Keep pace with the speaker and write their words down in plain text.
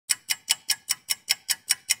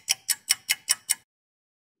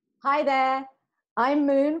Hi there, I'm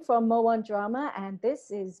Moone from Mo1 Drama, and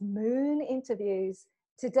this is Moone Interviews.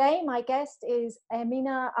 Today, my guest is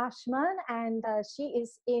Emina Ashman, and she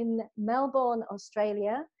is in Melbourne,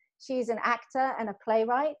 Australia. She's an actor and a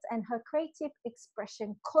playwright, and her creative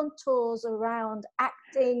expression contours around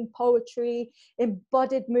acting, poetry,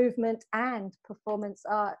 embodied movement, and performance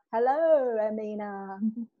art. Hello, Emina.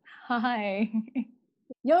 Hi.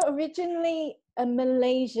 You're originally a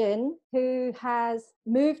Malaysian who has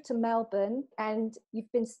moved to Melbourne and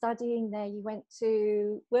you've been studying there. You went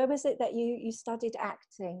to, where was it that you studied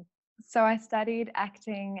acting? So I studied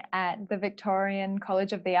acting at the Victorian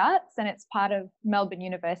College of the Arts, and it's part of Melbourne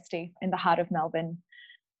University in the heart of Melbourne.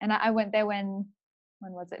 And I went there when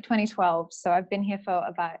was it? 2012. So I've been here for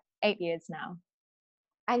about 8 years now.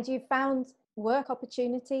 And you found work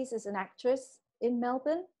opportunities as an actress in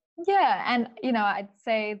Melbourne? Yeah, and I'd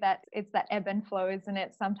say that it's that ebb and flow, isn't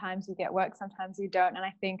it? Sometimes you get work, sometimes you don't, and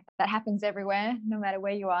I think that happens everywhere, no matter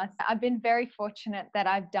where you are. I've been very fortunate that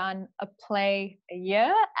I've done a play a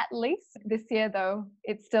year at least. This year, though,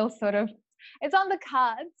 it's still it's on the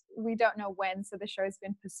cards. We don't know when, so the show's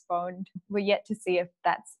been postponed. We're yet to see if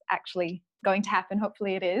that's actually going to happen.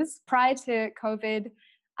 Hopefully it is. Prior to COVID,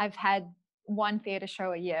 I've had one theatre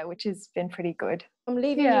show a year, which has been pretty good. From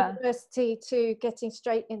leaving university to getting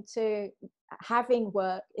straight into having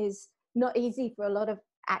work is not easy for a lot of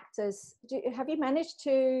actors. Have you managed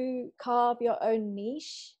to carve your own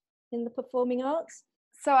niche in the performing arts?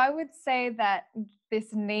 So I would say that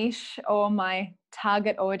this niche, or my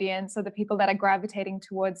target audience, or the people that are gravitating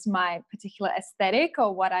towards my particular aesthetic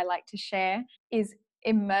or what I like to share, is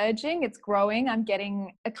emerging. It's growing. I'm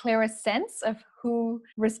getting a clearer sense of who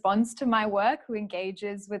responds to my work, who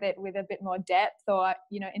engages with it with a bit more depth, or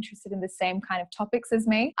interested in the same kind of topics as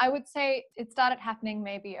me. I would say it started happening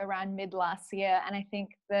maybe around mid last year, and I think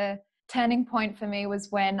the turning point for me was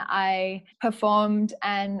when I performed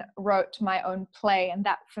and wrote my own play, and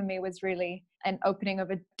that for me was really an opening of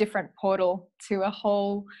a different portal to a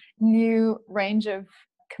whole new range of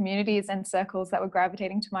communities and circles that were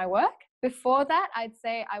gravitating to my work. Before that, I'd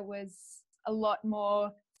say I was a lot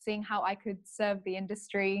more seeing how I could serve the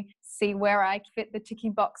industry, see where I fit the ticky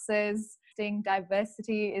boxes. Seeing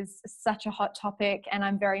diversity is such a hot topic, and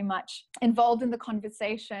I'm very much involved in the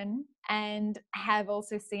conversation, and have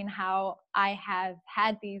also seen how I have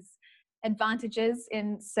had these advantages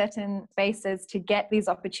in certain spaces to get these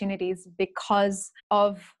opportunities because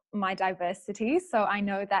of my diversity. So I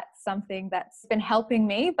know that's something that's been helping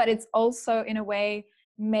me, but it's also in a way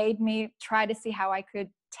made me try to see how I could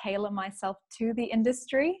tailor myself to the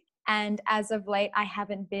industry. And as of late, I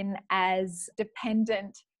haven't been as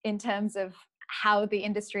dependent in terms of how the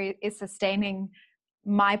industry is sustaining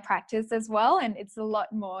my practice as well. And it's a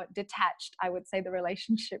lot more detached, I would say, the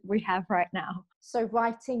relationship we have right now. So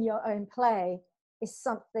writing your own play is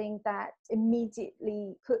something that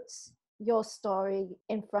immediately puts your story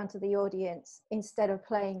in front of the audience instead of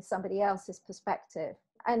playing somebody else's perspective.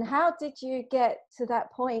 And how did you get to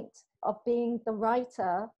that point of being the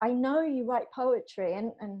writer? I know you write poetry,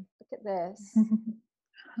 and look at this.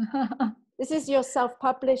 This is your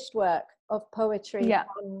self-published work of poetry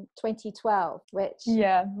from 2012, which...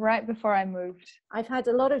 Yeah, right before I moved. I've had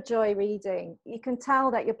a lot of joy reading. You can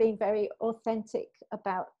tell that you're being very authentic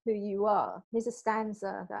about who you are. Here's a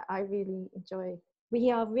stanza that I really enjoy.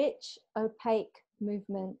 We are rich, opaque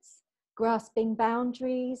movements, grasping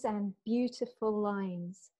boundaries and beautiful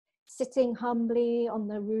lines, sitting humbly on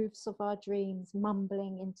the roofs of our dreams,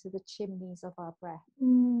 mumbling into the chimneys of our breath.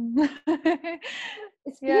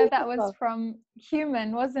 Yeah, that was from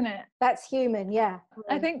Human, wasn't it? That's Human, yeah.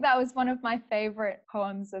 I think that was one of my favorite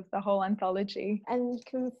poems of the whole anthology. And you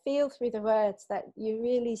can feel through the words that you're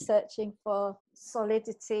really searching for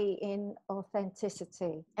solidity in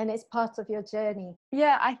authenticity, and it's part of your journey.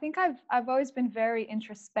 Yeah, I think I've always been very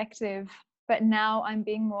introspective, but now I'm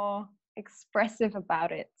being more expressive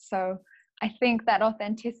about it. So I think that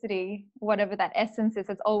authenticity, whatever that essence is,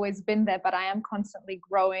 has always been there, but I am constantly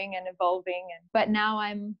growing and evolving. But now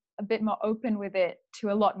I'm a bit more open with it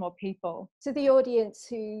to a lot more people. To the audience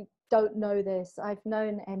who don't know this, I've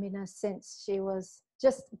known Emina since she was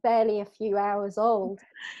just barely a few hours old.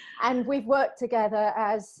 And we've worked together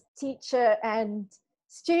as teacher and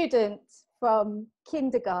student from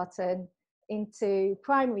kindergarten into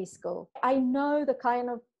primary school. I know the kind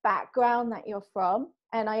of background that you're from,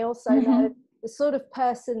 and I also know the sort of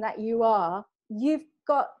person that you are. You've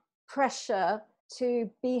got pressure to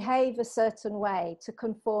behave a certain way, to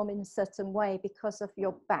conform in a certain way because of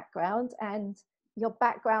your background, and your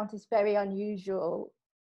background is very unusual.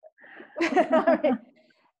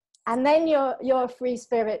 And then you're a free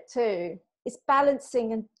spirit too. it's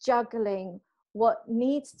balancing and juggling what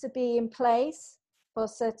needs to be in place for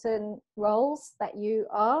certain roles that you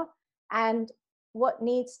are, and what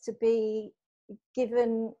needs to be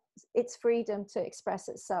given its freedom to express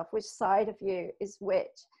itself, which side of you is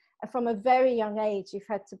which. And from a very young age, you've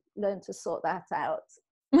had to learn to sort that out.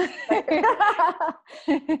 do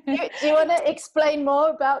you want to explain more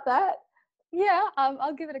about that? Yeah,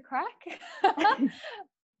 I'll give it a crack.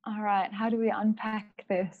 All right, how do we unpack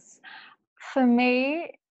this? For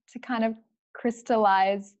me, to kind of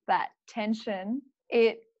crystallize that tension,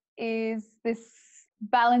 it is this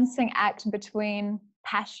balancing act between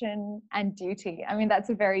passion and duty. I mean, that's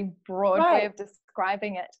a very broad way of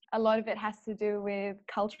describing it. A lot of it has to do with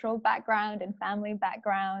cultural background and family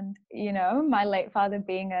background. You know, my late father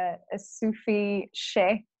being a Sufi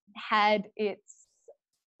sheikh had its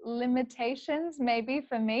limitations maybe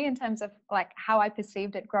for me in terms of like how I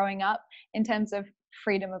perceived it growing up, in terms of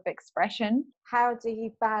freedom of expression. How do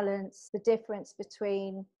you balance the difference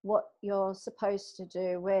between what you're supposed to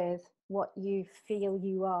do with what you feel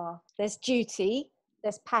you are? There's duty,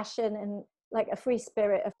 there's passion, and like a free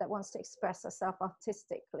spirit that wants to express herself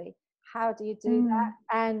artistically. How do you do that?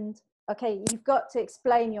 And okay, you've got to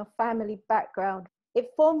explain your family background. It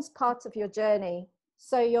forms part of your journey.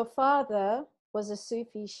 So your father was a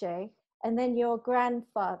Sufi sheikh, and then your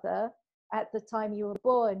grandfather, at the time you were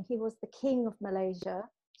born, he was the king of Malaysia.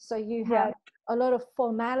 So you had a lot of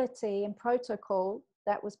formality and protocol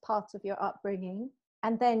that was part of your upbringing.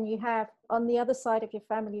 And then you have, on the other side of your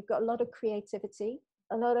family, you've got a lot of creativity,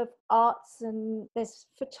 a lot of arts, and there's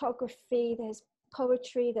photography, there's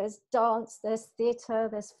poetry, there's dance, there's theatre,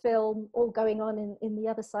 there's film, all going on in the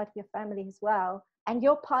other side of your family as well. And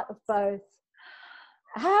you're part of both.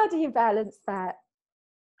 How do you balance that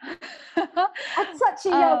at such a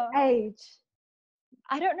young age?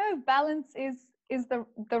 I don't know if balance is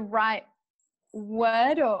the right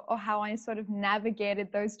word, or how I sort of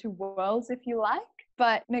navigated those two worlds, if you like.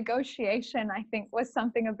 But negotiation, I think, was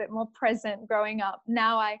something a bit more present growing up.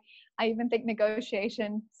 Now I even think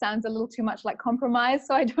negotiation sounds a little too much like compromise,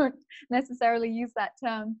 so I don't necessarily use that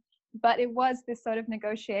term. But it was this sort of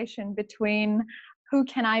negotiation between who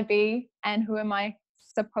can I be and who am I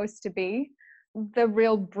supposed to be. The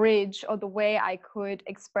real bridge, or the way I could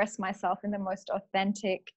express myself in the most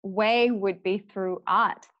authentic way, would be through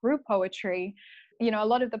art, through poetry. You know, a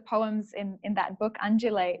lot of the poems in that book,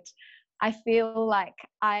 Undulate, I feel like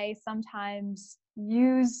I sometimes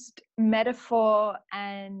used metaphor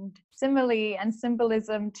and simile and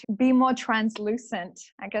symbolism to be more translucent.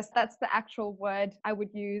 I guess that's the actual word I would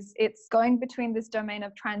use. It's going between this domain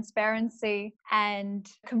of transparency and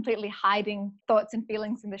completely hiding thoughts and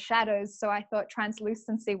feelings in the shadows. So I thought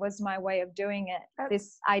translucency was my way of doing it.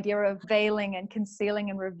 This idea of veiling and concealing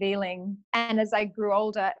and revealing. And as I grew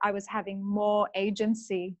older, I was having more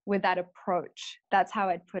agency with that approach. That's how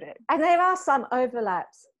I'd put it. And there are some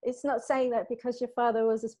overlaps. It's not saying that because your father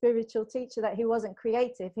was a spiritual teacher that he wasn't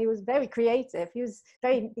creative. He was very creative. He was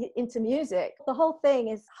very into music. The whole thing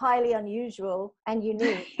is highly unusual and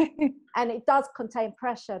unique. And it does contain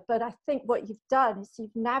pressure. But I think what you've done is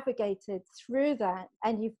you've navigated through that,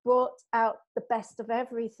 and you've brought out the best of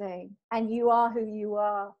everything. And you are who you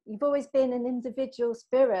are. You've always been an individual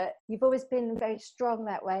spirit. You've always been very strong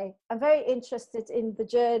that way. I'm very interested in the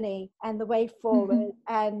journey and the way forward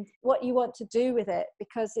and what you want to do with it,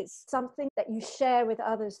 because it's something that you share with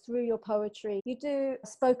others through your poetry. You do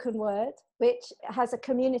spoken word, which has a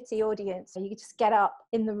community audience. So you just get up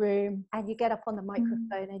in the room and you get up on the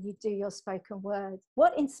microphone and you do your spoken word.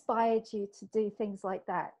 What inspired you to do things like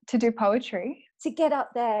that? To do poetry? To get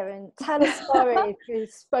up there and tell a story through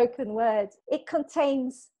spoken word. It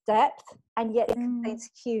contains depth, and yet it contains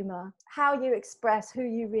humor. How you express who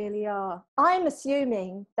you really are. I'm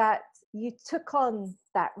assuming that you took on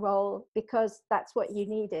that role because that's what you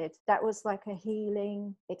needed. That was like a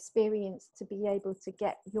healing experience to be able to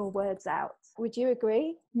get your words out. Would you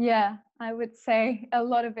agree? Yeah, I would say a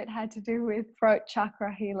lot of it had to do with throat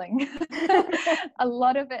chakra healing. A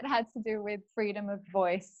lot of it had to do with freedom of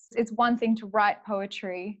voice. It's one thing to write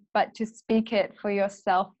poetry, but to speak it for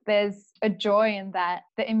yourself, there's a joy in that.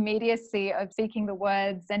 The immediacy of speaking the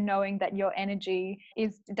words and knowing that your energy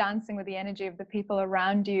is dancing with the energy of the people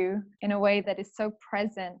around you in a way that is so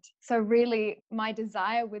present. So really, my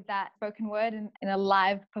desire with that spoken word in a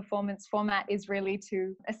live performance format is really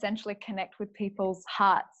to essentially connect with people's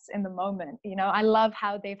hearts in the moment. moment. You know, I love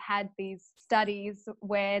how they've had these studies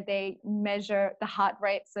where they measure the heart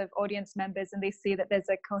rates of audience members and they see that there's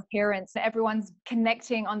a coherence. Everyone's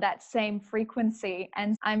connecting on that same frequency.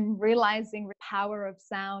 And I'm realizing the power of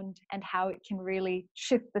sound and how it can really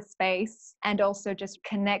shift the space and also just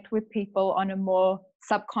connect with people on a more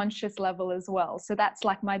subconscious level as well. So that's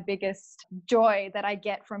like my biggest joy that I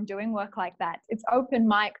get from doing work like that. It's open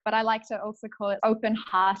mic, but I like to also call it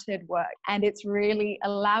open-hearted work. And it's really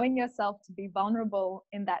allowing yourself to be vulnerable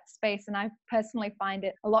in that space. And I personally find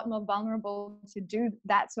it a lot more vulnerable to do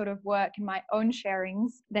that sort of work in my own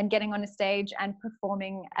sharings than getting on a stage and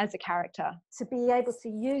performing as a character. To be able to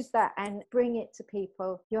use that and bring it to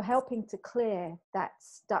people, you're helping to clear that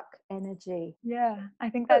stuck energy. Yeah, I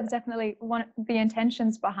think that's definitely one of the intentions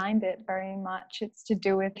behind it very much. It's to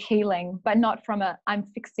do with healing, but not from a I'm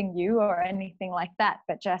fixing you or anything like that,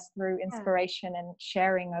 but just through inspiration and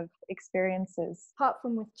sharing of experiences. Apart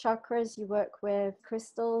from with chakras, you work with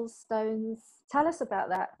crystals, stones. Tell us about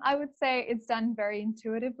that. I would say it's done very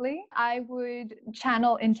intuitively. I would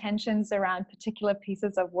channel intentions around particular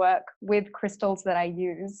pieces of work with crystals that I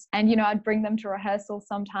use. And, you know, I'd bring them to rehearsal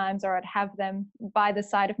sometimes, or I'd have them by the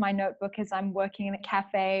side of my notebook as I'm working in a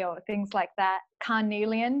cafe or things like that.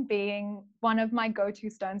 Carnelian being one of my go-to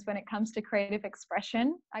stones when it comes to creative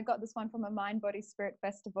expression. I got this one from a Mind, Body, Spirit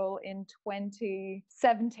festival in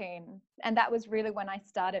 2017. And that was really when I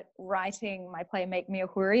started writing my play Make Me a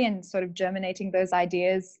Huri and sort of germinating those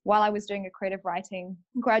ideas while I was doing a creative writing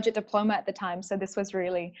graduate diploma at the time. So this was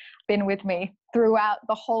really been with me throughout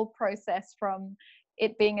the whole process, from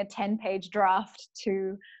it being a 10-page draft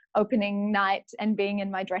to opening night and being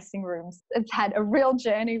in my dressing rooms. It's had a real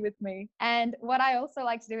journey with me. And what I also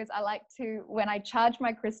like to do is I like to, when I charge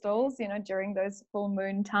my crystals, you know, during those full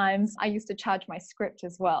moon times, I used to charge my script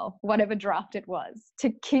as well, whatever draft it was, to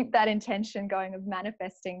keep that intention going of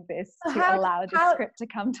manifesting this, to allow the script to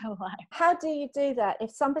come to life. How do you do that?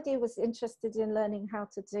 If somebody was interested in learning how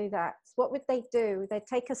to do that, what would they do? They'd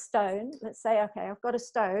take a stone. Let's say, okay, I've got a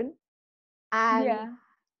stone and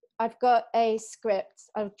I've got a script,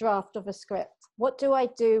 a draft of a script. What do I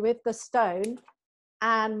do with the stone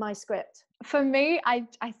and my script? For me, I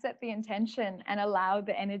set the intention and allow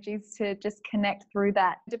the energies to just connect through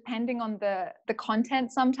that. Depending on the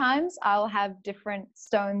content, sometimes I'll have different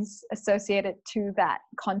stones associated to that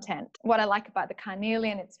content. What I like about the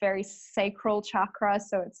carnelian, it's very sacral chakra.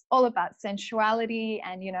 So it's all about sensuality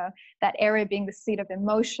and, you know, that area being the seat of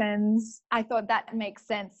emotions. I thought that makes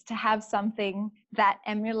sense to have something that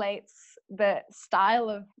emulates the style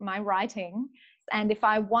of my writing. And if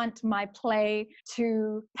I want my play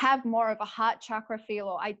to have more of a heart chakra feel,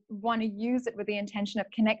 or I want to use it with the intention of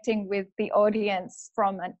connecting with the audience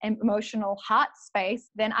from an emotional heart space,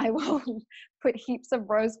 then I will put heaps of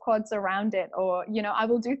rose quartz around it, or, you know, I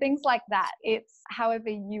will do things like that. It's however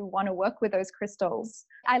you want to work with those crystals.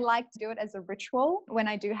 I like to do it as a ritual when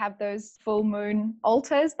I do have those full moon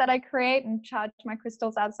altars that I create and charge my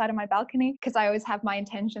crystals outside of my balcony, because I always have my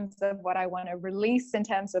intentions of what I want to release in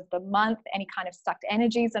terms of the month, any kind of stuck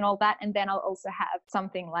energies and all that. And then I'll also have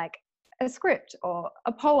something like a script or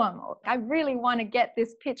a poem, or I really want to get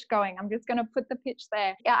this pitch going, I'm just going to put the pitch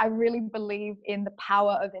there. Yeah, I really believe in the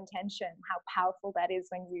power of intention, how powerful that is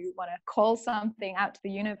when you want to call something out to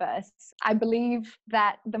the universe. I believe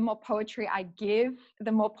that the more poetry I give,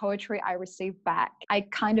 the more poetry I receive back. I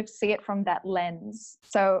kind of see it from that lens.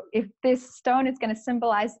 So if this stone is going to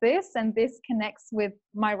symbolize this and this connects with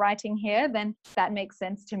my writing here, then that makes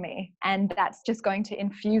sense to me. And that's just going to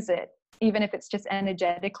infuse it, even if it's just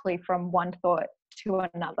energetically from one thought to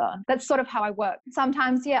another. That's sort of how I work.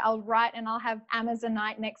 Sometimes, I'll write and I'll have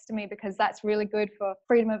Amazonite next to me because that's really good for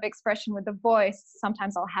freedom of expression with the voice.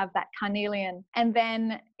 Sometimes I'll have that carnelian. And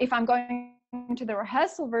then if I'm going to the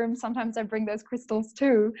rehearsal room, sometimes I bring those crystals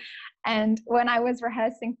too. And when I was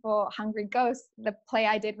rehearsing for Hungry Ghost, the play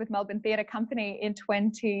I did with Melbourne Theatre Company in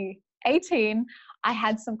 2018, I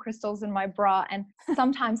had some crystals in my bra, and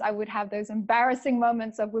sometimes I would have those embarrassing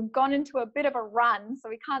moments of we've gone into a bit of a run, so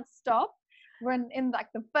we can't stop. We're in like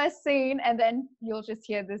the first scene, and then you'll just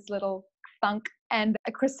hear this little thunk, and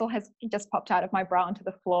a crystal has just popped out of my bra onto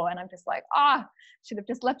the floor, and I'm just like, should have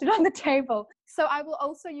just left it on the table. So I will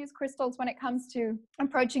also use crystals when it comes to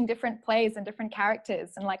approaching different plays and different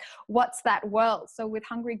characters and like, what's that world? So with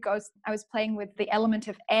Hungry Ghost, I was playing with the element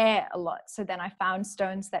of air a lot. So then I found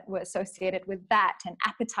stones that were associated with that, and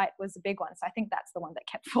apatite was a big one. So I think that's the one that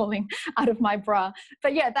kept falling out of my bra.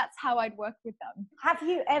 But yeah, that's how I'd work with them. Have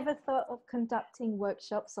you ever thought of conducting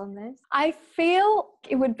workshops on this? I feel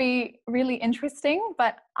it would be really interesting,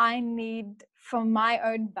 but I need for my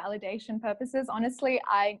own validation purposes, honestly,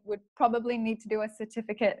 I would probably need to do a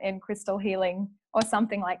certificate in crystal healing or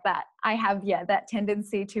something like that. I have, that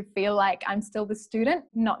tendency to feel like I'm still the student,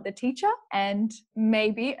 not the teacher. And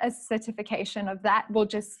maybe a certification of that will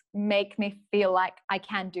just make me feel like I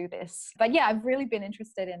can do this. But yeah, I've really been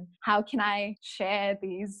interested in how can I share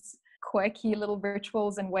these quirky little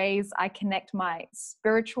rituals and ways I connect my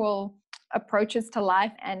spiritual approaches to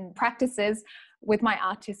life and practices with my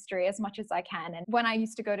artistry as much as I can. And when I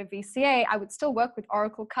used to go to VCA, I would still work with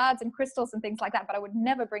oracle cards and crystals and things like that, but I would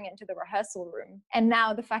never bring it into the rehearsal room. And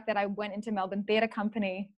now the fact that I went into Melbourne Theatre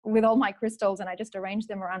Company with all my crystals and I just arranged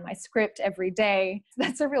them around my script every day,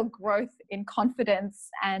 that's a real growth in confidence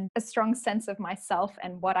and a strong sense of myself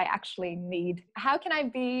and what I actually need. How can I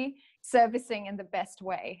be servicing in the best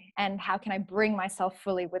way, and how can I bring myself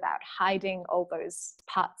fully without hiding all those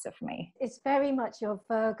parts of me? It's very much your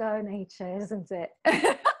Virgo nature, isn't it?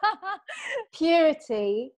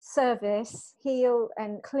 Purity, service, heal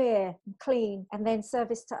and clear, clean, and then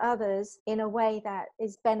service to others in a way that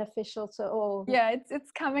is beneficial to all. Yeah,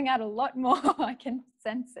 it's coming out a lot more. I can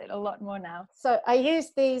sense it a lot more now. So I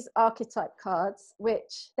use these archetype cards,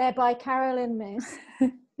 which they're by Carolyn Miss.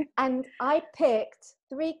 And I picked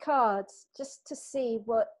 3 cards just to see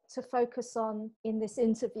what to focus on in this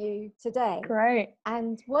interview today. Great.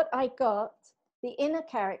 And what I got, the inner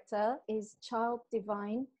character is child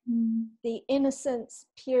divine. The innocence,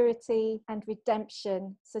 purity, and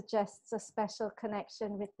redemption suggests a special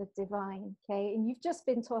connection with the divine. Okay, and you've just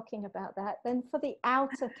been talking about that. Then for the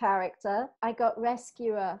outer character, I got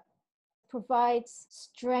rescuer. Provides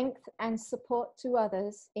strength and support to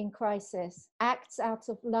others in crisis, acts out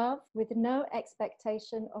of love with no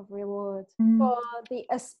expectation of reward. For the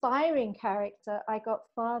aspiring character, I got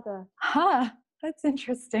father. That's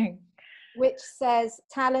interesting. Which says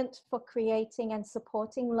talent for creating and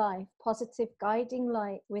supporting life, positive guiding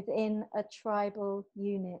light within a tribal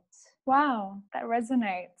unit. Wow, that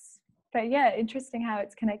resonates. But yeah, interesting how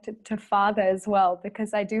it's connected to father as well,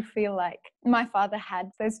 because I do feel like my father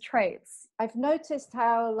had those traits. I've noticed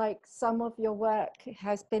how like some of your work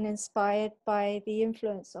has been inspired by the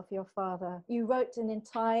influence of your father. You wrote an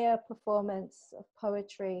entire performance of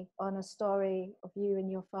poetry on a story of you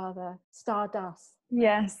and your father, Stardust.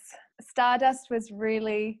 Yes. Stardust was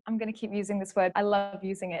really, I'm going to keep using this word, I love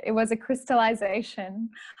using it. It was a crystallization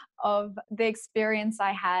of the experience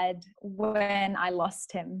I had when I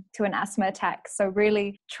lost him to an asthma attack. So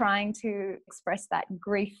really trying to express that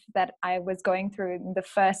grief that I was going through in the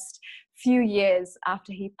first few years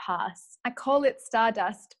after he passed. I call it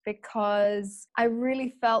Stardust because I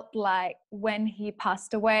really felt like when he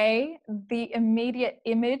passed away, the immediate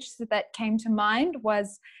image that came to mind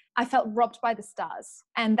was I felt robbed by the stars.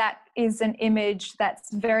 And that is an image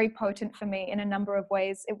that's very potent for me in a number of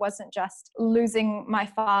ways. It wasn't just losing my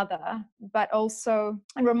father, but also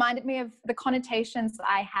it reminded me of the connotations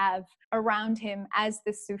I have around him as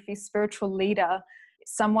this Sufi spiritual leader,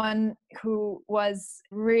 someone who was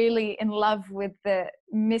really in love with the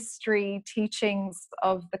mystery teachings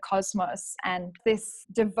of the cosmos and this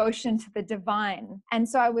devotion to the divine. And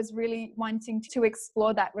so I was really wanting to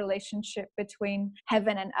explore that relationship between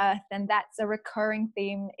heaven and earth. And that's a recurring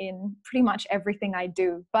theme in pretty much everything I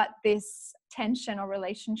do. But this tension or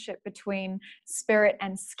relationship between spirit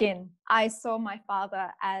and skin. I saw my father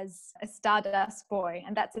as a stardust boy,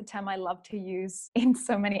 and that's a term I love to use in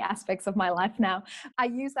so many aspects of my life now. I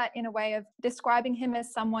use that in a way of describing him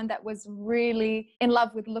as someone that was really in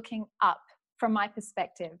love with looking up from my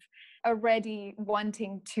perspective, already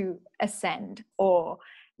wanting to ascend or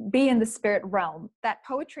be in the spirit realm. That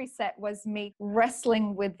poetry set was me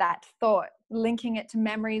wrestling with that thought, linking it to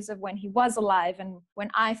memories of when he was alive and when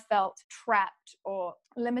I felt trapped or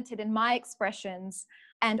limited in my expressions,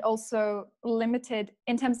 and also limited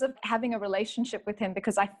in terms of having a relationship with him,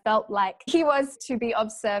 because I felt like he was to be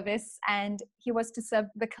of service and he was to serve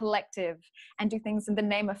the collective and do things in the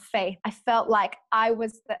name of faith. I felt like I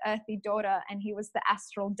was the earthy daughter and he was the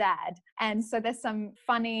astral dad. And so there's some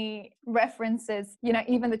funny references, you know,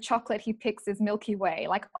 even the chocolate he picks is Milky Way.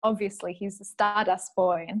 Like obviously he's the Stardust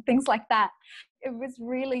boy and things like that. It was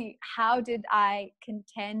really, how did I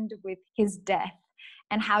contend with his death?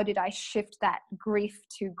 And how did I shift that grief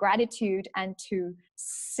to gratitude and to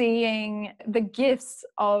seeing the gifts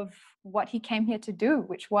of what he came here to do,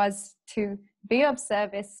 which was to be of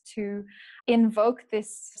service, to invoke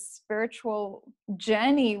this spiritual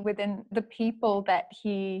journey within the people that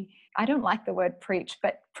he, I don't like the word preach,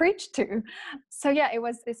 but preached to. So yeah, it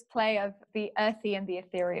was this play of the earthy and the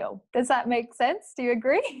ethereal. Does that make sense? Do you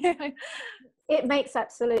agree? It makes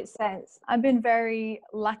absolute sense. I've been very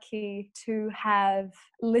lucky to have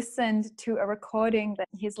listened to a recording that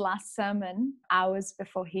his last sermon hours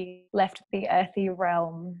before he left the earthy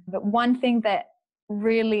realm. But one thing that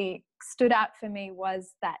really stood out for me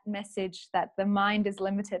was that message that the mind is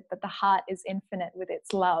limited, but the heart is infinite with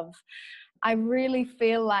its love. I really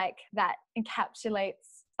feel like that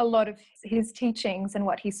encapsulates a lot of his teachings and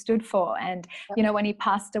what he stood for. And, you know, when he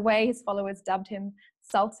passed away, his followers dubbed him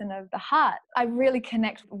Sultan of the Heart. I really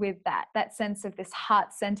connect with that sense of this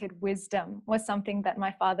heart-centered wisdom was something that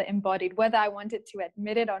my father embodied, whether I wanted to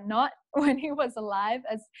admit it or not when he was alive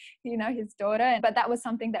as, you know, his daughter. But that was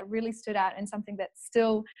something that really stood out and something that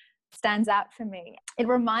still stands out for me. It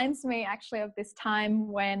reminds me actually of this time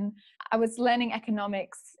when I was learning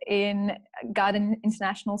economics in Garden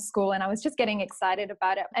International School, and I was just getting excited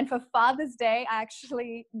about it. And for Father's Day, I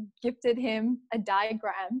actually gifted him a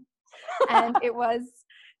diagram, and it was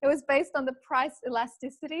based on the price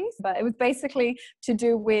elasticity, but it was basically to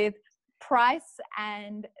do with price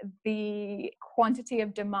and the quantity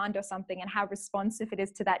of demand or something and how responsive it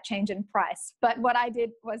is to that change in price. But what I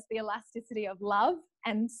did was the elasticity of love.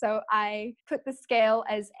 And so I put the scale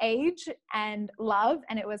as age and love.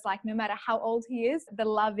 And it was like, no matter how old he is, the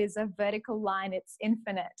love is a vertical line. It's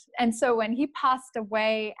infinite. And so when he passed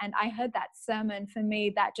away and I heard that sermon, for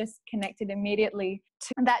me, that just connected immediately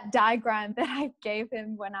to that diagram that I gave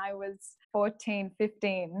him when I was 14,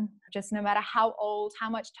 15. Just no matter how old, how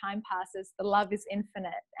much time passes, the love is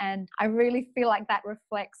infinite. And I really feel like that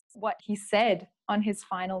reflects what he said on his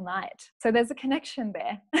final night. So there's a connection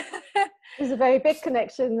there. There's a very big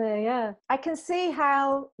connection there, yeah. I can see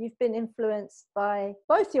how you've been influenced by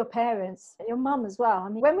both your parents and your mum as well. I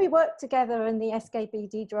mean, when we work together in the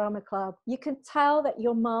SKBD Drama Club, you can tell that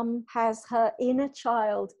your mum has her inner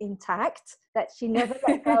child intact, that she never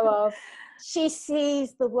let go of. She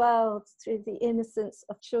sees the world through the innocence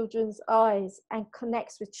of children's eyes and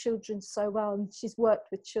connects with children so well. And she's worked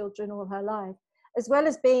with children all her life, as well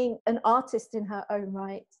as being an artist in her own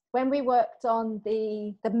right. When we worked on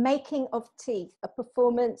the Making of Teeth, a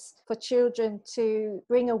performance for children to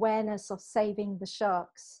bring awareness of saving the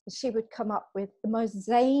sharks, she would come up with the most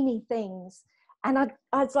zany things. And I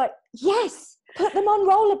was like, yes, put them on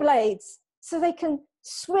rollerblades so they can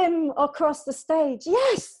swim across the stage.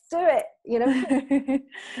 Yes, do it. You know,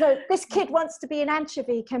 no, this kid wants to be an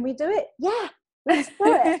anchovy. Can we do it? Yeah, let's do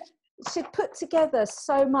it. She'd put together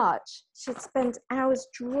so much. She'd spend hours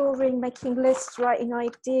drawing, making lists, writing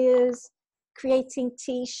ideas, creating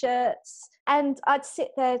T-shirts. And I'd sit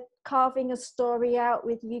there carving a story out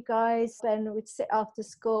with you guys. Then we'd sit after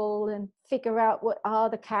school and figure out what are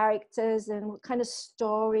the characters and what kind of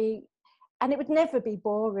story. And it would never be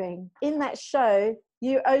boring. In that show,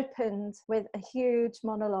 you opened with a huge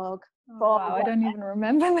monologue. Oh, wow, I don't even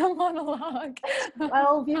remember the monologue.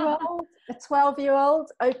 A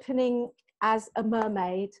 12-year-old opening as a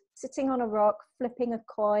mermaid, sitting on a rock, flipping a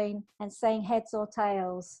coin and saying heads or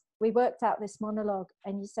tails. We worked out this monologue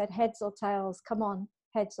and you said heads or tails. Come on,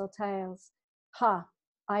 heads or tails. Ha,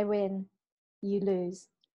 I win, you lose.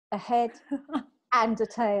 A head and a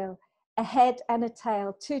tail. A head and a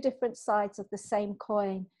tail, two different sides of the same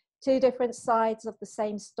coin, two different sides of the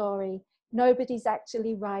same story. Nobody's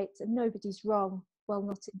actually right and nobody's wrong. Well,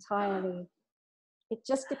 not entirely. It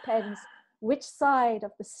just depends which side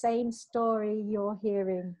of the same story you're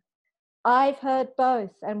hearing. I've heard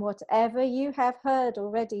both, and whatever you have heard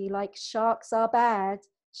already, like sharks are bad,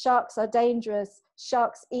 sharks are dangerous,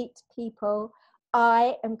 sharks eat people,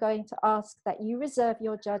 I am going to ask that you reserve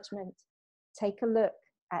your judgment. Take a look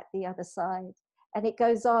at the other side. And it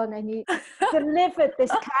goes on, and you delivered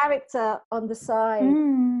this character on the side,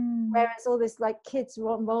 whereas all this like kids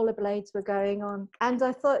on rollerblades were going on. And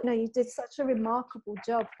I thought, you did such a remarkable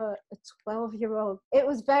job for a 12-year-old. It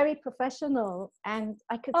was very professional, and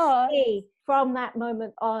I could see from that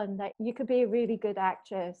moment on that you could be a really good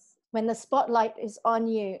actress. When the spotlight is on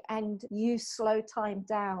you and you slow time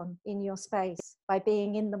down in your space by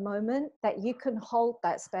being in the moment, that you can hold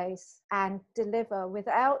that space and deliver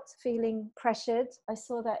without feeling pressured. I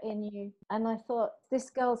saw that in you and I thought, this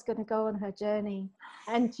girl's going to go on her journey.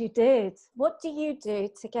 And you did. What do you do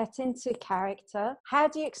to get into character? How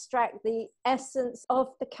do you extract the essence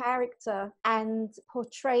of the character and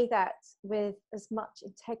portray that with as much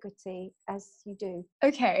integrity as you do?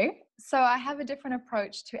 Okay, so I have a different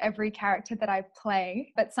approach to every character that I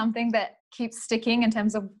play, but something that keeps sticking in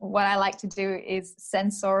terms of what I like to do is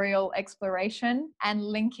sensorial exploration and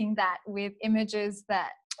linking that with images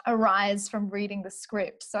that arise from reading the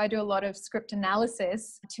script. So I do a lot of script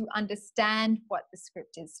analysis to understand what the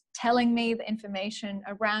script is telling me, the information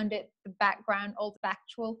around it, the background, all the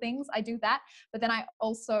factual things. I do that. But then I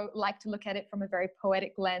also like to look at it from a very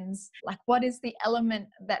poetic lens. Like, what is the element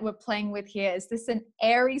that we're playing with here? Is this an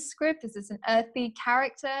airy script? Is this an earthy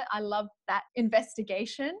character? I love that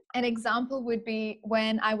investigation. An example would be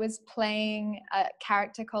when I was playing a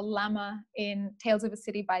character called Lama in Tales of a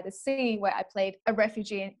City by the Sea, where I played a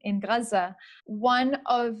refugee in Gaza. One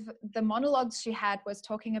of the monologues she had was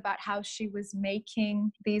talking about how she was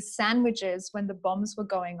making these sandwiches when the bombs were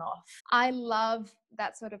going off. I love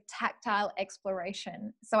that sort of tactile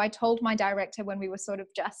exploration. So I told my director, when we were sort of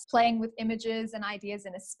just playing with images and ideas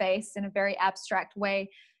in a space in a very abstract way,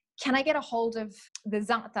 can I get a hold of the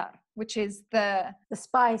za'atar, which is the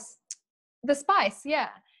spice? The spice, yeah.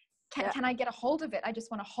 Can I get a hold of it? I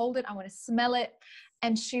just want to hold it. I want to smell it.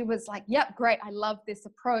 And she was like, yep, great. I love this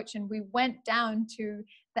approach. And we went down to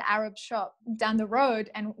the Arab shop down the road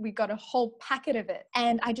and we got a whole packet of it.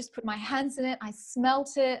 And I just put my hands in it. I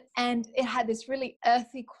smelt it and it had this really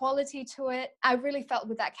earthy quality to it. I really felt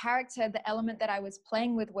with that character, the element that I was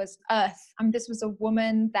playing with was earth. This was a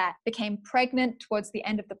woman that became pregnant towards the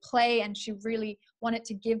end of the play, and she really wanted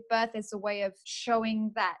to give birth as a way of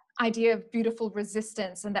showing that idea of beautiful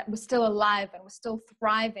resistance and that we're still alive and we're still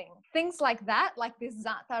thriving. Things like that, like this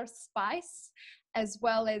za'atar spice, as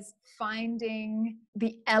well as finding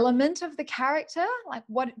the element of the character. Like,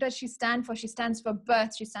 what does she stand for? She stands for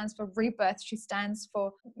birth. She stands for rebirth. She stands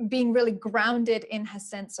for being really grounded in her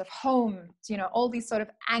sense of home. You know, all these sort of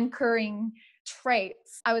anchoring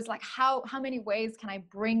traits. I was like, how many ways can I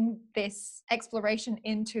bring this exploration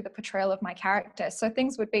into the portrayal of my character? So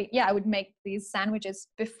things would be, I would make these sandwiches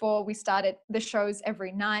before we started the shows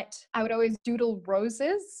every night. I would always doodle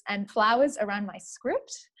roses and flowers around my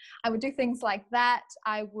script. I would do things like that.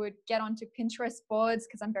 I would get onto Pinterest boards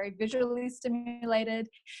because I'm very visually stimulated.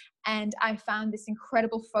 And I found this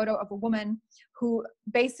incredible photo of a woman who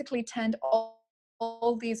basically turned all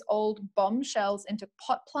these old bombshells into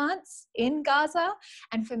pot plants in Gaza.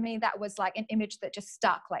 And for me, that was like an image that just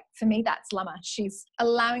stuck. Like, for me, that's Lama. She's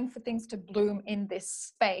allowing for things to bloom in this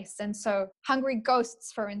space. And so Hungry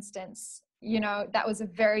Ghosts, for instance, you know, that was a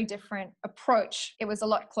very different approach. It was a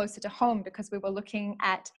lot closer to home because we were looking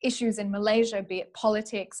at issues in Malaysia, be it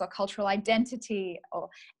politics or cultural identity or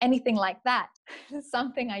anything like that.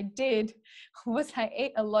 Something I did was I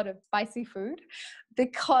ate a lot of spicy food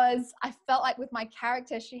because I felt like with my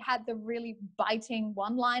character, she had the really biting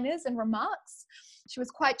one-liners and remarks. She was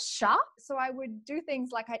quite sharp. So I would do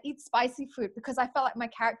things like I'd eat spicy food because I felt like my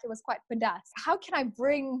character was quite pedas. How can I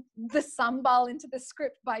bring the sambal into the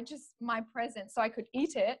script by just my presence so I could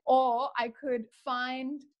eat it? Or I could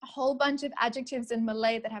find a whole bunch of adjectives in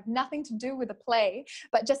Malay that have nothing to do with the play,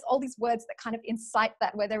 but just all these words that kind of incite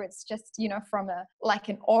that, whether it's just, you know, from like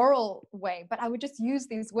an oral way. But I would just use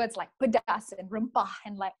these words like pedas and rempah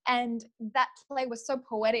and that play was so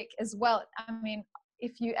poetic as well. I mean,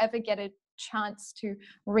 if you ever get a chance to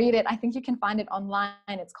read it, I think you can find it online.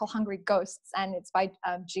 It's called Hungry Ghosts and it's by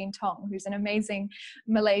Jean Tong, who's an amazing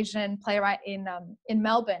Malaysian playwright in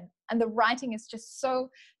Melbourne. And the writing is just so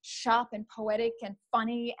sharp and poetic and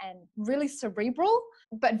funny and really cerebral,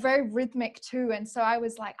 but very rhythmic too. And so I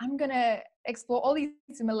was like, I'm going to explore all these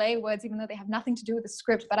Malay words, even though they have nothing to do with the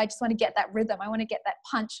script, but I just want to get that rhythm. I want to get that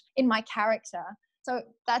punch in my character. So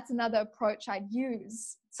that's another approach I'd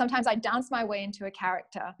use. Sometimes I dance my way into a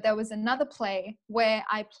character. There was another play where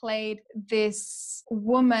I played this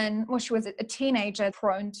woman, well, she was a teenager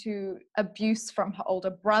prone to abuse from her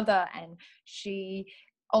older brother, and she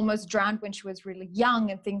almost drowned when she was really young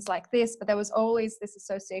and things like this, but there was always this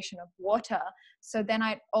association of water. So then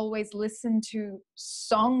I'd always listen to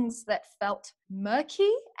songs that felt murky.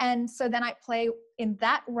 And so then I play in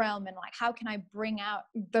that realm and like, how can I bring out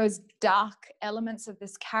those dark elements of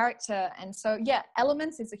this character? And so,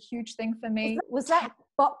 elements is a huge thing for me. Was that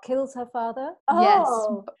Bok kills her father? Yes.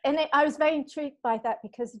 Oh, and I was very intrigued by that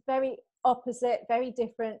because very opposite, very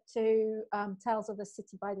different to Tales of a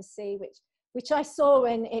City by the Sea, which I saw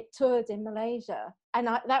when it toured in Malaysia. And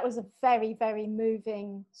that was a very, very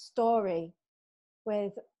moving story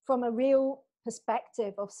from a real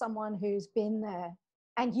perspective of someone who's been there.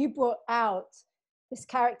 And you brought out this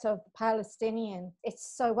character of the Palestinian.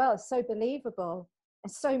 It's so believable.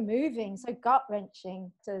 It's so moving, so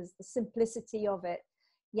gut-wrenching. There's the simplicity of it.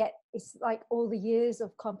 Yet it's like all the years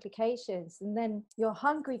of complications. And then your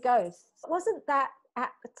Hungry Ghost, wasn't that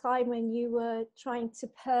at the time when you were trying to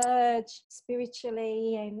purge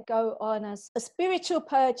spiritually and go on a spiritual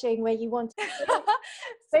purging where you wanted to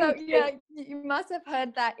So yeah, you must have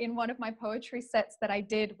heard that in one of my poetry sets that I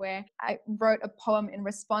did, where I wrote a poem in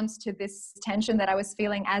response to this tension that I was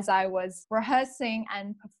feeling as I was rehearsing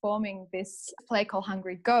and performing this play called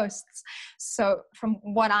Hungry Ghosts. So from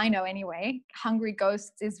what I know anyway, Hungry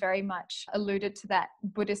Ghosts is very much alluded to that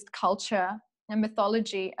Buddhist culture and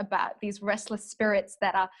mythology about these restless spirits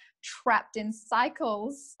that are trapped in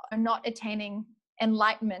cycles, are not attaining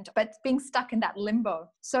enlightenment, but being stuck in that limbo.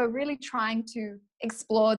 So really trying to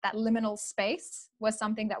explore that liminal space was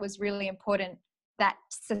something that was really important, that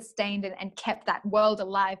sustained and kept that world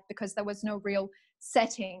alive, because there was no real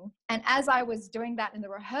setting. And as I was doing that in the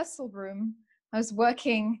rehearsal room, I was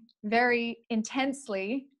working very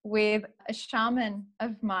intensely with a shaman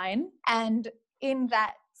of mine. And in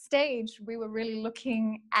that stage, we were really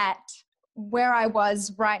looking at where I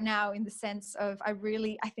was right now, in the sense of I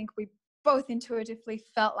think we both intuitively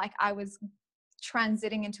felt like I was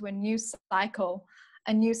transiting into a new cycle,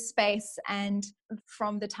 a new space. And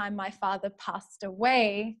from the time my father passed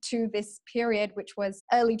away to this period, which was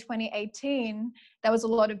early 2018, there was a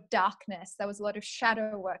lot of darkness, there was a lot of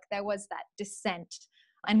shadow work, there was that descent.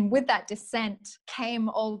 And with that descent came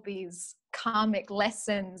all these karmic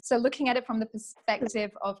lessons. So looking at it from the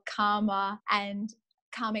perspective of karma and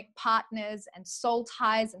karmic partners and soul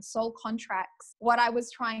ties and soul contracts, what I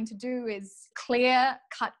was trying to do is clear,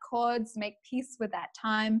 cut cords, make peace with that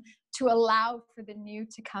time to allow for the new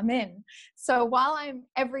to come in. So while I'm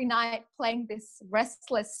every night playing this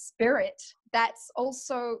restless spirit, that's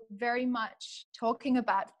also very much talking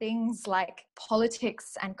about things like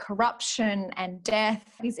politics and corruption and death,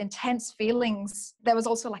 these intense feelings. There was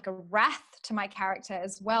also like a wrath to my character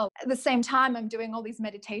as well. At the same time, I'm doing all these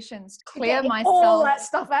meditations, clear myself. All that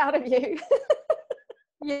stuff out of you.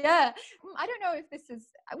 Yeah, I don't know if this is,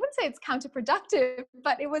 I wouldn't say it's counterproductive,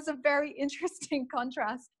 but it was a very interesting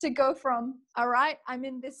contrast to go from, all right, I'm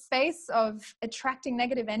in this space of attracting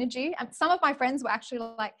negative energy. And some of my friends were actually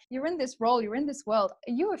like, you're in this role, you're in this world.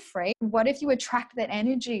 Are you afraid? What if you attract that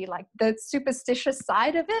energy? Like the superstitious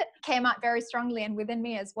side of it came out very strongly and within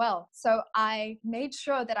me as well. So I made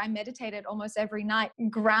sure that I meditated almost every night,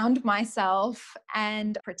 ground myself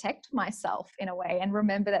and protect myself in a way, and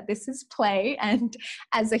remember that this is play, and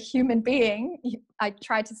as a human being, I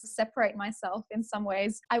try to separate myself in some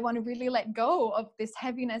ways. I want to really let go of this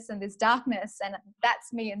heaviness and this darkness, and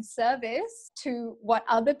that's me in service to what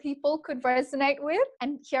other people could resonate with.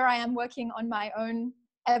 And here I am working on my own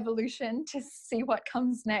evolution to see what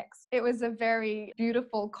comes next. It was a very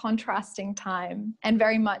beautiful, contrasting time, and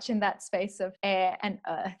very much in that space of air and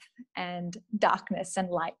earth and darkness and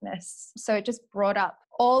lightness. So it just brought up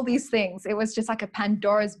all these things. It was just like a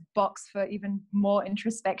Pandora's box for even more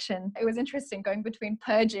introspection. It was interesting going between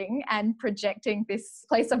purging and projecting this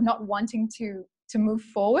place of not wanting to move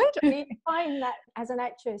forward. You find that as an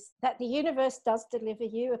actress, that the universe does deliver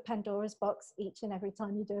you a Pandora's box each and every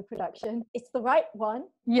time you do a production. It's the right one.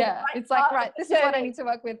 Yeah, right, it's like, right, this is what I need to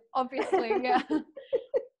work with, obviously. Yeah.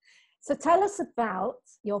 So tell us about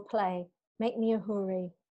your play, Make Me a Houri,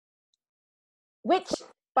 which,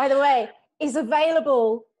 by the way, is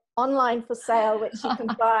available online for sale, which you can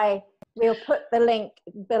buy. We'll put the link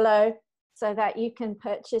below so that you can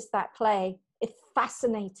purchase that play. It's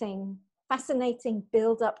fascinating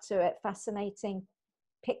build up to it, fascinating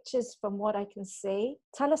pictures from what I can see.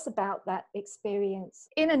 Tell us about that experience.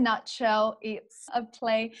 In a nutshell, it's a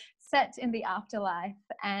play set in the afterlife,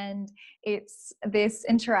 and it's this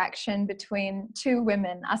interaction between two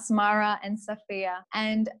women, Asmara and Sophia.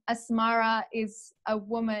 And Asmara is a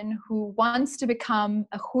woman who wants to become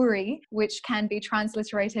a Houri, which can be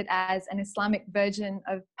transliterated as an Islamic version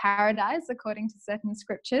of paradise according to certain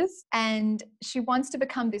scriptures. And she wants to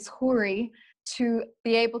become this Houri to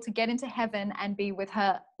be able to get into heaven and be with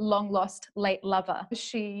her long lost late lover.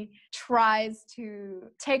 She tries to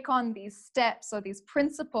take on these steps or these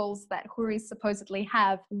principles that Houris supposedly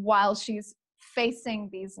have, while she's facing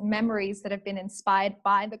these memories that have been inspired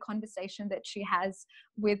by the conversation that she has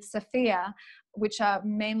with Sophia, which are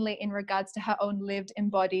mainly in regards to her own lived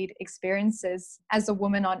embodied experiences as a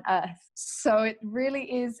woman on earth. So it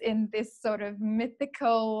really is in this sort of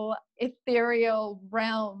mythical, ethereal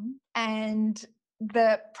realm, and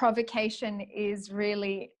the provocation is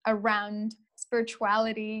really around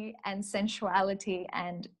spirituality and sensuality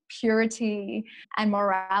and purity and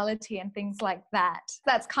morality and things like that.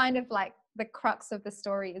 That's kind of like the crux of the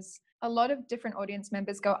story, is a lot of different audience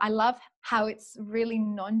members go, I love how it's really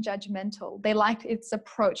non-judgmental. They liked its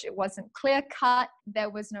approach. It wasn't clear cut. There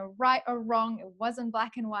was no right or wrong. It wasn't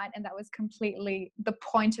black and white. And that was completely the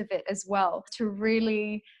point of it as well, to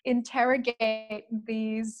really interrogate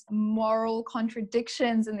these moral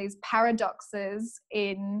contradictions and these paradoxes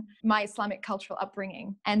in my Islamic cultural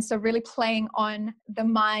upbringing. And so really playing on the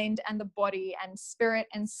mind and the body and spirit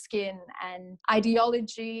and skin and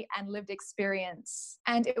ideology and lived experience.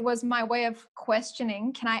 And it was my way of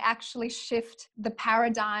questioning, can I actually shift the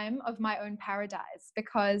paradigm of my own paradise?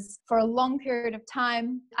 Because for a long period of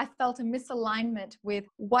time, I felt a misalignment with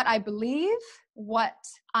what I believe, what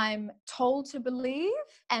I'm told to believe,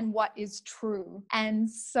 and what is true. And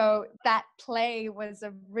so that play was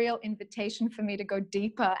a real invitation for me to go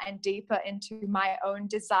deeper and deeper into my own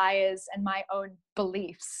desires and my own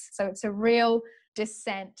beliefs. So it's a real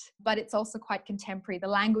descent, but it's also quite contemporary. The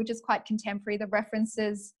language is quite contemporary. The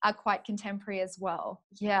references are quite contemporary as well.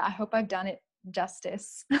 Yeah, I hope I've done it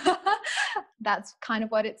justice. That's kind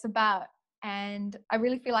of what it's about. And I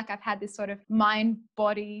really feel like I've had this sort of mind,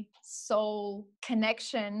 body, soul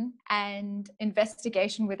connection and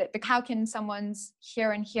investigation with it. But how can someone's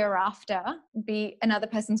here and hereafter be another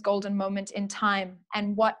person's golden moment in time?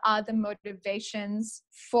 And what are the motivations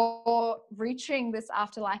for reaching this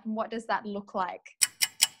afterlife? And what does that look like?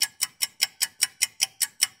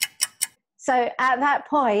 So at that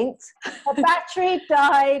point, the battery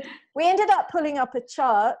died. We ended up pulling up a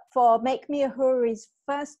chart for Make Me a Huri's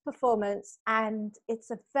first performance, and it's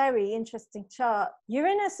a very interesting chart.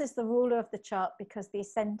 Uranus is the ruler of the chart because the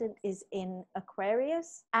ascendant is in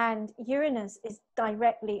Aquarius, and Uranus is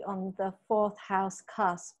directly on the 4th house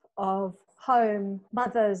cusp of home,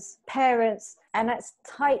 mothers, parents, and that's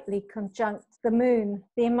tightly conjunct the moon,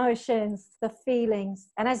 the emotions, the feelings.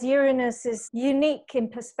 And as Uranus is unique in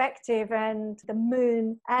perspective, and the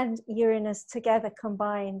moon and Uranus together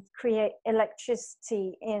combined create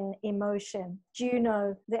electricity in emotion.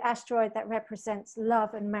 Juno, the asteroid that represents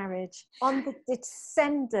love and marriage, on the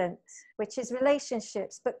descendant, which is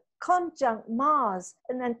relationships, but conjunct Mars,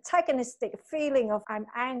 an antagonistic feeling of I'm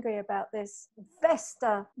angry about this.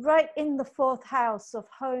 Vesta, right in the 4th house of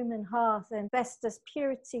home and hearth, and Vesta's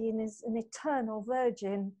purity and is an eternal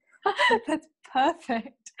virgin. That's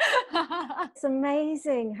perfect. It's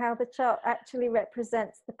amazing how the chart actually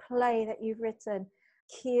represents the play that you've written.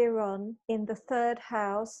 Chiron in the 3rd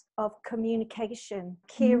house of communication.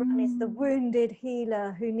 Chiron is the wounded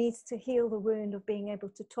healer who needs to heal the wound of being able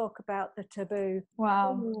to talk about the taboo.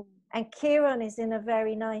 Wow. And Chiron is in a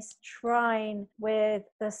very nice trine with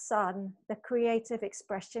the sun, the creative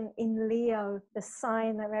expression in Leo, the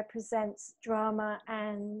sign that represents drama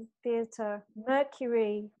and theatre.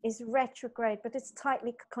 Mercury is retrograde, but it's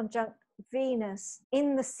tightly conjunct Venus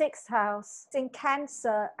in the 6th house in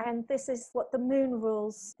Cancer, and this is what the moon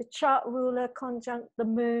rules. The chart ruler conjunct the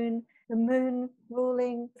moon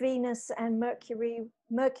ruling Venus and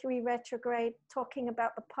Mercury retrograde, talking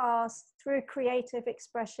about the past through creative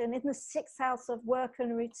expression in the 6th house of work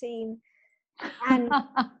and routine. And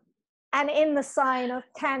and in the sign of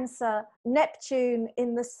Cancer, Neptune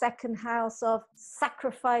in the 2nd house of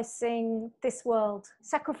sacrificing this world,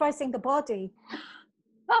 sacrificing the body.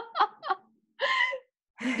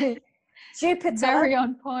 Jupiter, very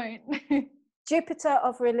on point. Jupiter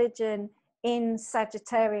of religion in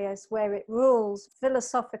Sagittarius, where it rules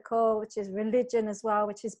philosophical, which is religion as well,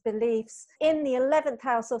 which is beliefs. In the 11th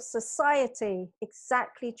house of society,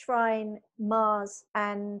 exactly trine Mars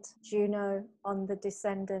and Juno on the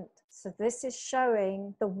descendant. So this is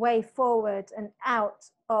showing the way forward and out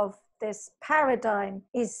of this paradigm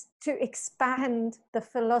is to expand the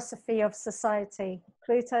philosophy of society.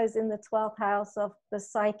 Pluto's in the 12th house of the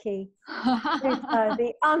psyche. Pluto,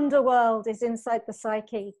 the underworld, is inside the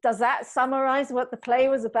psyche. Does that summarize what the play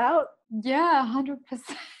was about? Yeah,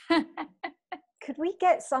 100%. Could we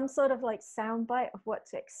get some sort of like soundbite of what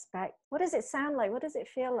to expect? What does it sound like? What does it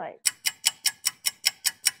feel like?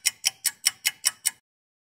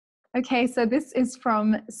 Okay, so this is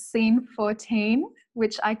from scene 14,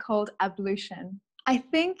 which I called Ablution. I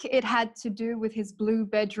think it had to do with his blue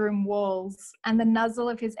bedroom walls and the nuzzle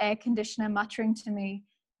of his air conditioner muttering to me,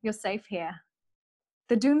 "You're safe here."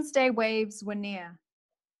 The doomsday waves were near.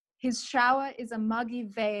 His shower is a muggy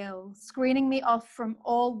veil, screening me off from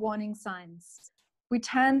all warning signs. We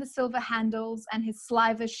turn the silver handles and his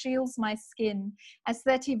saliva shields my skin as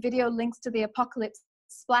 30 video links to the apocalypse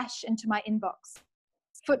splash into my inbox.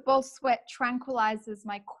 Football sweat tranquilizes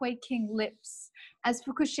my quaking lips as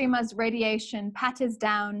Fukushima's radiation patters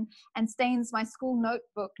down and stains my school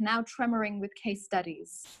notebook, now tremoring with case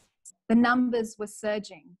studies. The numbers were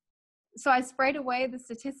surging. So I sprayed away the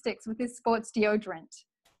statistics with his sports deodorant.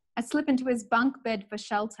 I slip into his bunk bed for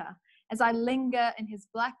shelter as I linger in his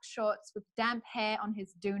black shorts with damp hair on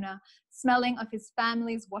his doona, smelling of his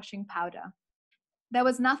family's washing powder. There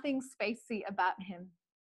was nothing spacey about him.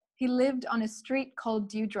 He lived on a street called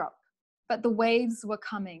Dewdrop, but the waves were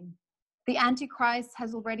coming. The Antichrist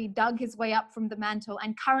has already dug his way up from the mantle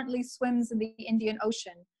and currently swims in the Indian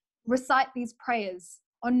Ocean. Recite these prayers,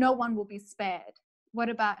 or no one will be spared. What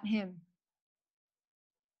about him?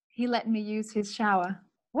 He let me use his shower.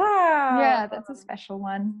 Wow. Yeah, that's a special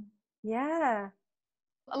one. Yeah.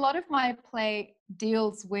 A lot of my play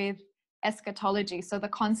deals with eschatology, so the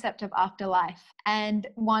concept of afterlife. And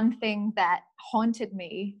one thing that haunted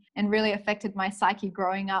me and really affected my psyche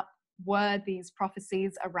growing up were these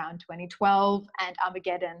prophecies around 2012 and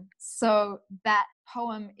Armageddon. So that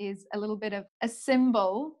poem is a little bit of a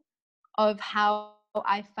symbol of how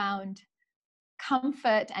I found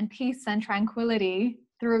comfort and peace and tranquility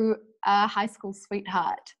through a high school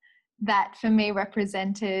sweetheart that for me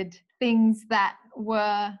represented things that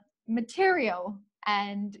were material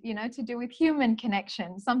and, you know, to do with human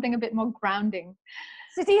connection, something a bit more grounding.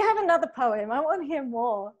 So do you have another poem? I want to hear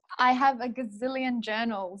more. I have a gazillion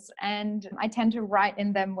journals and I tend to write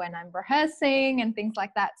in them when I'm rehearsing and things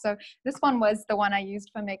like that. So this one was the one I used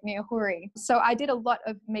for Make Me a Huri. So I did a lot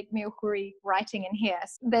of Make Me a Huri writing in here.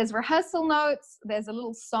 There's rehearsal notes. There's a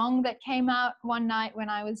little song that came out one night when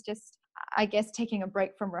I was just, I guess, taking a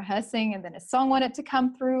break from rehearsing, and then a song wanted to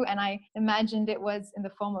come through, and I imagined it was in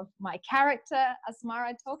the form of my character,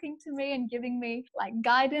 Asmara, talking to me and giving me like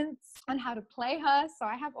guidance on how to play her. So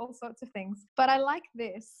I have all sorts of things. But I like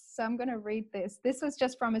this, so I'm going to read this. This was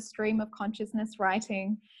just from a stream of consciousness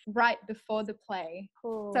writing right before the play.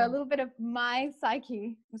 Cool. So a little bit of my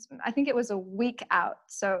psyche. I think it was a week out.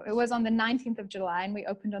 So it was on the 19th of July and we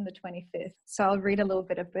opened on the 25th. So I'll read a little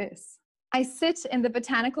bit of this. I sit in the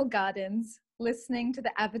botanical gardens, listening to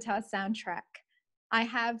the Avatar soundtrack. I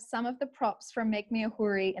have some of the props from Make Me a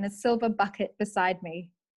Huri in a silver bucket beside me.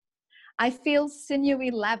 I feel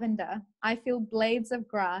sinewy lavender. I feel blades of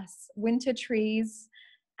grass, winter trees,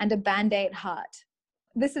 and a Band-Aid heart.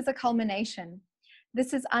 This is a culmination.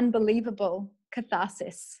 This is unbelievable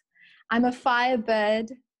catharsis. I'm a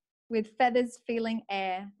firebird with feathers feeling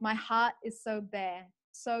air. My heart is so bare,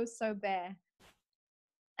 so bare.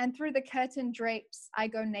 And through the curtain drapes, I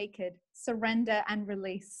go naked, surrender and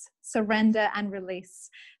release, surrender and release,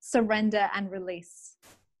 surrender and release.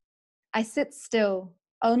 I sit still,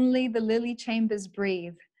 only the lily chambers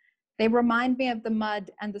breathe. They remind me of the mud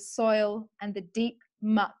and the soil and the deep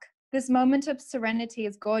muck. This moment of serenity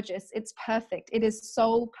is gorgeous. It's perfect. It is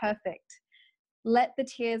soul perfect. Let the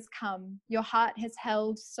tears come. Your heart has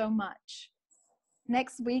held so much.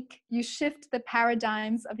 Next week, you shift the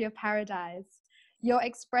paradigms of your paradise. Your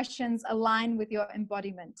expressions align with your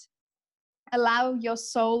embodiment. Allow your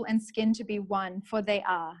soul and skin to be one, for they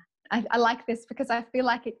are. I like this because I feel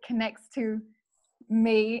like it connects to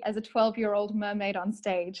me as a 12-year-old mermaid on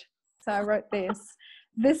stage. So I wrote this.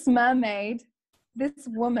 This mermaid, this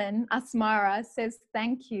woman, Asmara, says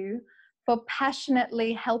thank you for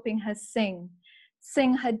passionately helping her sing.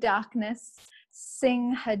 Sing her darkness,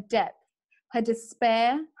 sing her depth, her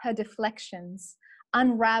despair, her deflections.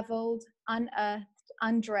 Unraveled, unearthed,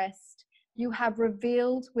 undressed, you have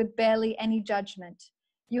revealed with barely any judgment.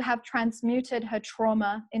 You have transmuted her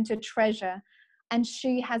trauma into treasure, and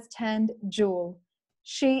she has turned jewel.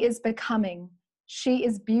 She is becoming. She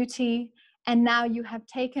is beauty, and now you have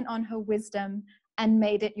taken on her wisdom and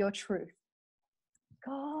made it your truth.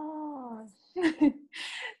 Gosh.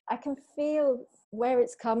 I can feel where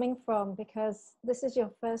it's coming from, because this is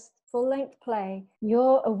your first full-length play.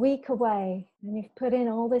 You're a week away and you've put in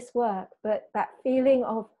all this work, but that feeling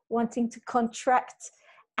of wanting to contract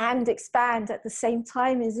and expand at the same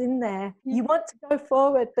time is in there. You want to go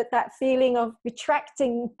forward, but that feeling of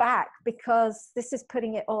retracting back, because this is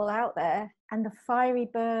putting it all out there. And the fiery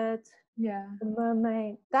bird, the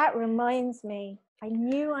mermaid, that reminds me, I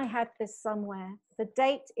knew I had this somewhere. The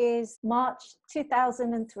date is March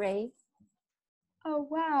 2003. Oh,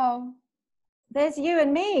 wow. There's you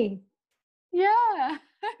and me. Yeah.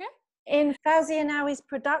 In Fauzi Anawi's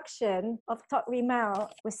production of Tokri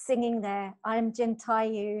Mal, we're singing there, I'm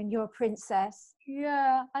Gentayu and you're a princess.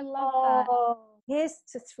 Yeah, I love that. Here's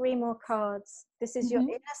to 3 more cards. This is your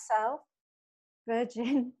inner self,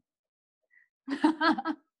 virgin.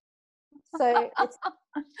 So it's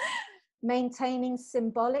maintaining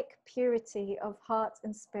symbolic purity of heart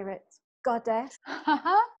and spirit. Goddess,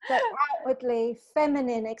 but outwardly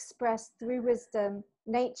feminine, expressed through wisdom,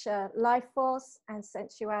 nature, life force, and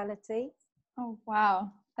sensuality. Oh,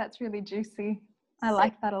 wow. That's really juicy. I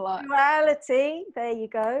like that a lot. Duality, there you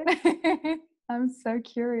go. I'm so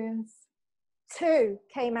curious. 2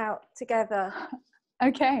 came out together.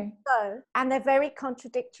 Okay. So, and they're very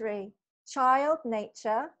contradictory. Child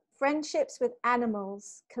nature, friendships with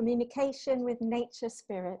animals, communication with nature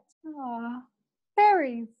spirit. Oh,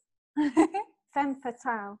 fairies. Femme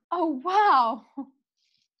fatale. Oh, wow.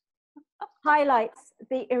 Highlights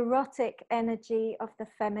the erotic energy of the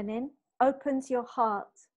feminine, opens your heart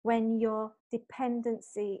when your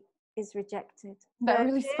dependency is rejected. That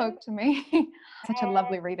really spoke to me. Such a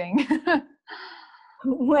lovely reading.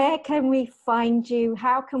 Where can we find you?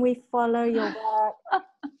 How can we follow your work?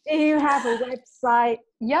 Do you have a website?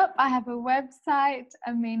 Yep, I have a website,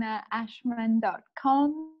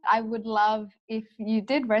 eminaashman.com. I would love if you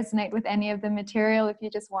did resonate with any of the material, if you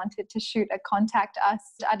just wanted to shoot a contact us.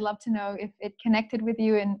 I'd love to know if it connected with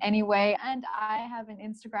you in any way. And I have an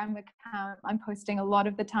Instagram account. I'm posting a lot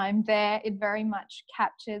of the time there. It very much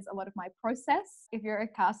captures a lot of my process. If you're a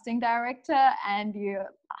casting director and you're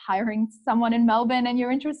hiring someone in Melbourne and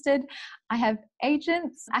you're interested, I have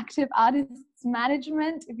agents, active artists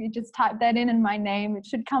management. If you just type that in and my name, it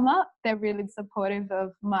should come up. They're really supportive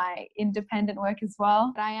of my independent work as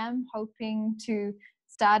well. I am hoping to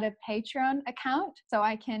start a Patreon account so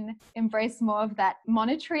I can embrace more of that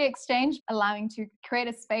monetary exchange, allowing to create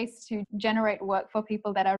a space to generate work for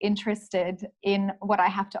people that are interested in what I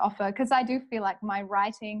have to offer. Because I do feel like my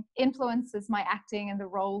writing influences my acting, and the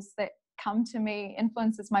roles that come to me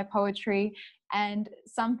influences my poetry. And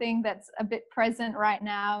something that's a bit present right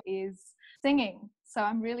now is singing. So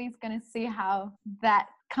I'm really going to see how that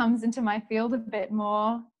comes into my field a bit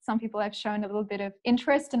more. Some people have shown a little bit of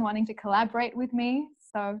interest in wanting to collaborate with me.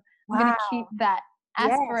 So I'm going to keep that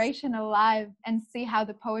aspiration alive and see how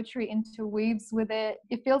the poetry interweaves with it.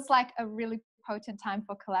 It feels like a really potent time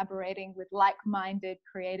for collaborating with like-minded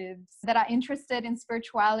creatives that are interested in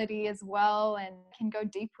spirituality as well and can go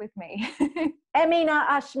deep with me. Emina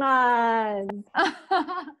Ashman.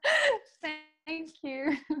 Thank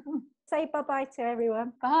you. Say bye-bye to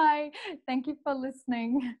everyone. Bye. Thank you for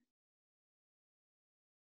listening.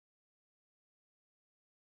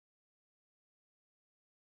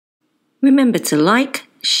 Remember to like,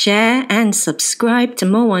 share and subscribe to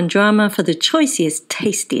More One Drama for the choicest,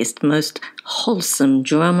 tastiest, most wholesome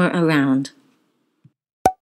drama around.